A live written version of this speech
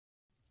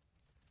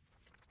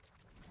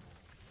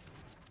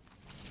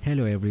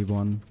Hello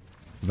everyone,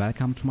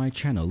 welcome to my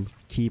channel.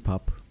 Keep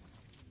up.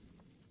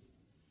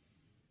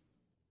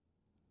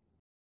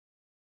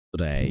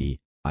 Today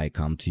I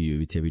come to you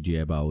with a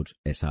video about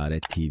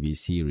Esaret TV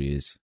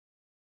series.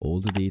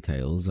 All the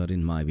details are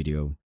in my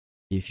video.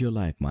 If you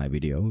like my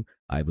video,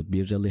 I would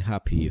be really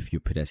happy if you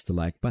press the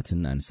like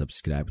button and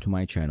subscribe to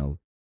my channel.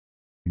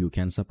 You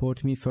can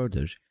support me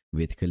further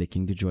with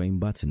clicking the join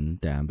button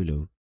down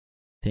below.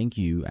 Thank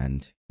you,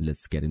 and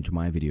let's get into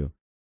my video.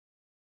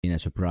 In a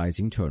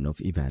surprising turn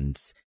of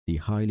events, the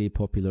highly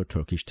popular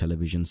Turkish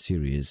television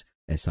series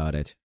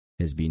Esaret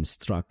has been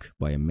struck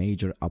by a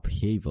major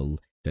upheaval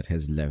that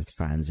has left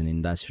fans and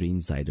industry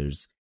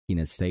insiders in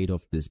a state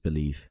of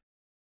disbelief.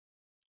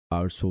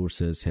 Our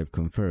sources have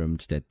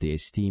confirmed that the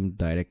esteemed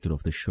director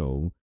of the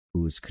show,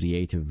 whose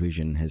creative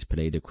vision has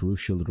played a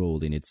crucial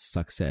role in its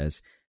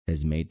success,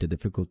 has made the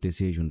difficult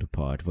decision to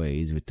part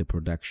ways with the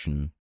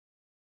production.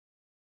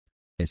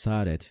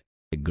 Esaret,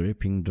 a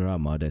gripping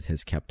drama that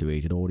has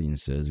captivated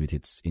audiences with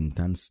its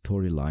intense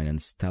storyline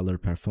and stellar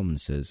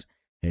performances,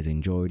 has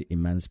enjoyed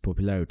immense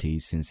popularity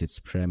since its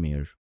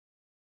premiere.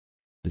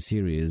 The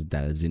series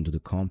delves into the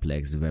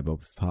complex web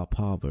of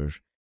power,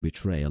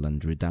 betrayal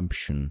and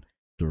redemption,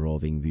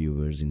 drawing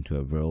viewers into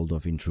a world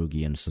of intrigue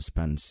and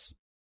suspense.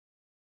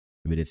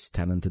 With its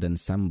talented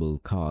ensemble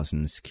cast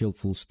and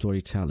skillful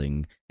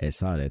storytelling,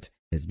 Esaret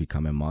has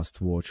become a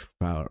must-watch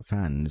for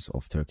fans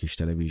of Turkish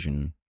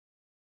television.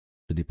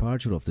 The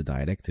departure of the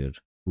director,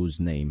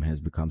 whose name has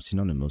become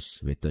synonymous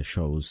with the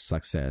show's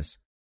success,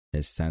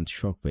 has sent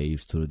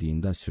shockwaves through the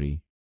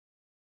industry.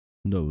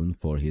 Known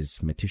for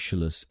his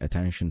meticulous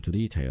attention to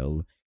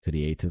detail,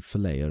 creative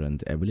flair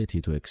and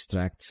ability to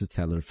extract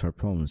stellar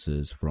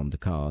performances from the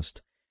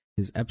cast,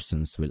 his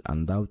absence will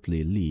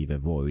undoubtedly leave a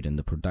void in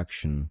the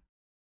production.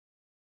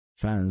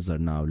 Fans are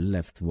now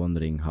left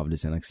wondering how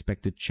this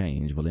unexpected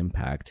change will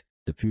impact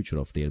the future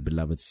of their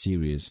beloved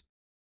series.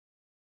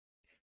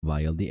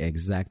 While the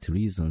exact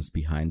reasons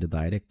behind the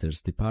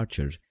director's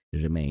departure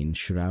remain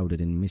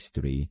shrouded in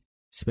mystery,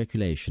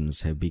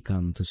 speculations have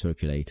begun to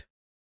circulate.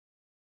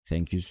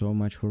 Thank you so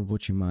much for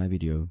watching my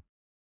video.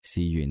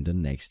 See you in the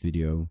next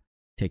video.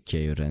 Take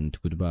care and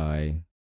goodbye.